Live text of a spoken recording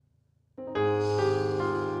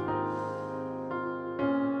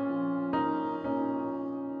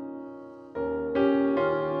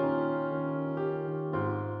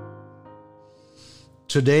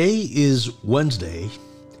Today is Wednesday,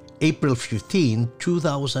 April 15,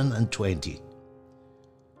 2020.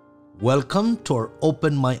 Welcome to our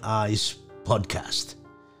Open My Eyes podcast.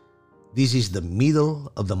 This is the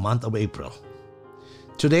middle of the month of April.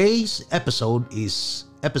 Today's episode is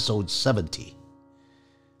episode 70.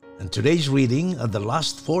 And today's reading are the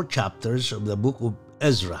last 4 chapters of the book of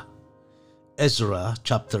Ezra. Ezra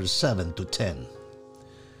chapters 7 to 10.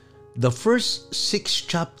 The first 6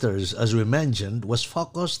 chapters, as we mentioned, was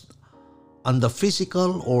focused on the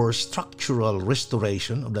physical or structural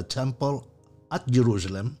restoration of the temple at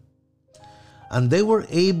Jerusalem, and they were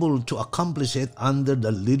able to accomplish it under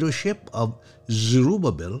the leadership of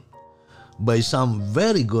Zerubbabel by some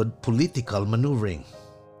very good political maneuvering.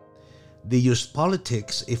 They used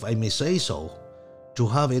politics, if I may say so, to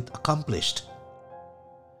have it accomplished.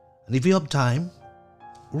 And if you have time,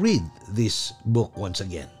 read this book once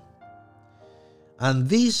again. And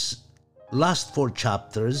these last 4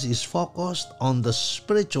 chapters is focused on the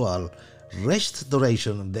spiritual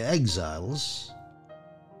restoration of the exiles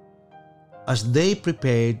as they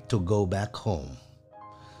prepared to go back home.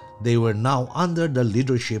 They were now under the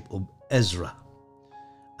leadership of Ezra,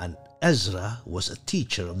 and Ezra was a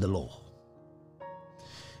teacher of the law.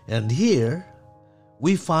 And here,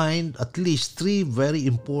 we find at least 3 very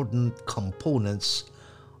important components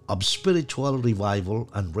of spiritual revival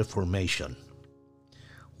and reformation.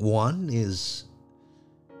 One is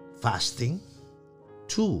fasting.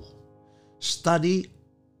 2, study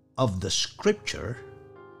of the scripture.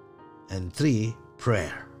 And 3,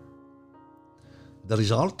 prayer. The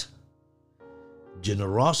result?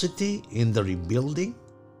 Generosity in the rebuilding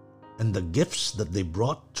and the gifts that they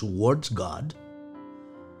brought towards God,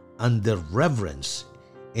 and their reverence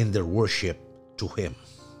in their worship to Him.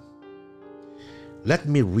 Let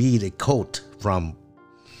me read a quote from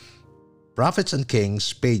Prophets and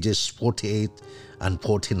Kings, pages 48 and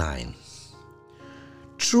 49.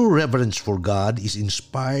 True reverence for God is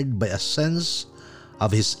inspired by a sense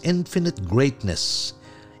of His infinite greatness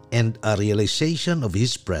and a realization of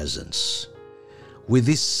His presence. With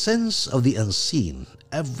this sense of the unseen,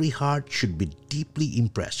 every heart should be deeply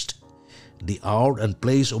impressed. The hour and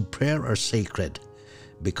place of prayer are sacred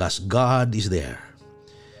because God is there.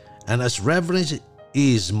 And as reverence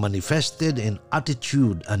is manifested in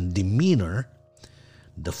attitude and demeanor,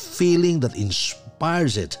 the feeling that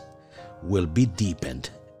inspires it will be deepened.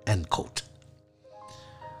 End quote.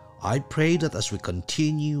 I pray that as we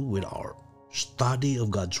continue with our study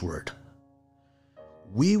of God's Word,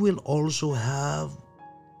 we will also have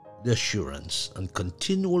the assurance and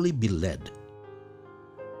continually be led,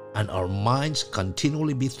 and our minds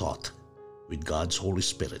continually be taught with God's Holy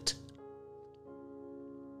Spirit.